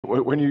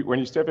When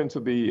you step into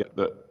the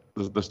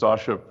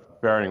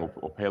Starship fairing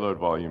or payload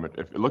volume,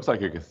 it looks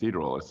like a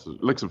cathedral. It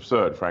looks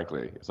absurd,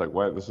 frankly. It's like,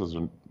 wow, this is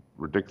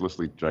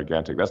ridiculously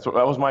gigantic. That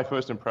was my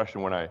first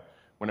impression when I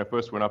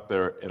first went up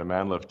there in a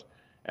man lift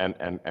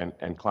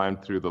and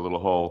climbed through the little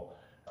hole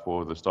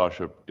for the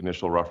Starship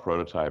initial rough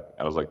prototype.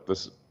 I was like,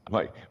 I'm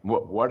like,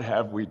 what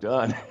have we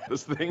done?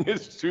 This thing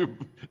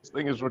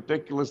is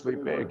ridiculously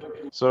big.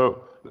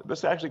 So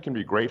this actually can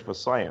be great for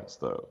science,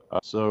 though.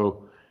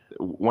 So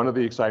one of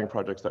the exciting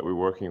projects that we're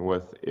working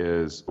with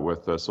is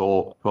with the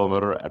Solar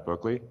Motor at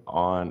Berkeley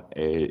on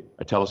a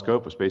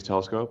telescope, a space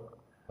telescope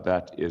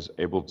that is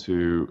able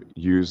to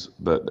use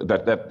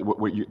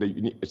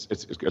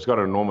it's got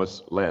an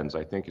enormous lens.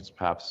 I think it's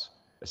perhaps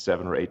a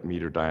 7 or 8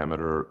 meter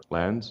diameter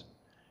lens,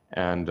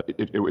 and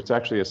it's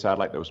actually a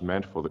satellite that was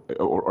meant for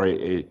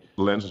a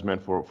lens was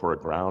meant for a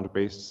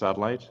ground-based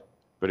satellite.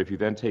 But if you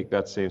then take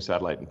that same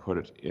satellite and put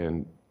it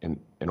in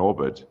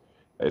orbit,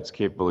 its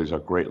capabilities are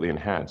greatly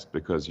enhanced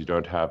because you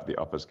don't have the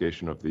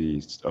obfuscation of the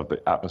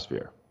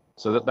atmosphere.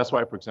 So that's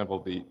why, for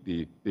example,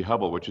 the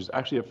Hubble, which is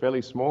actually a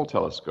fairly small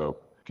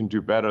telescope, can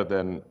do better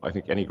than I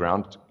think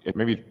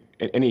maybe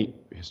any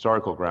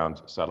historical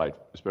ground satellite,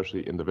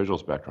 especially in the visual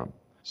spectrum.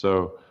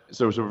 So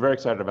we're very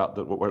excited about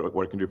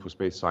what it can do for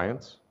space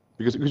science,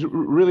 because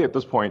really at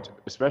this point,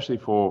 especially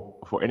for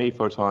any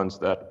photons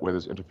where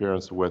there's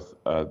interference with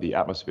the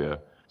atmosphere.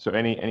 So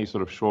any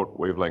sort of short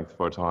wavelength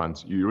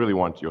photons, you really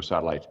want your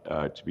satellite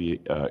to be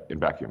in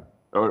vacuum,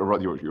 or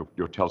rather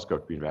your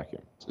telescope to be in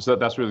vacuum. So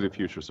that's really the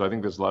future. So I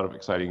think there's a lot of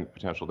exciting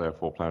potential there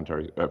for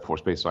for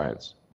space science.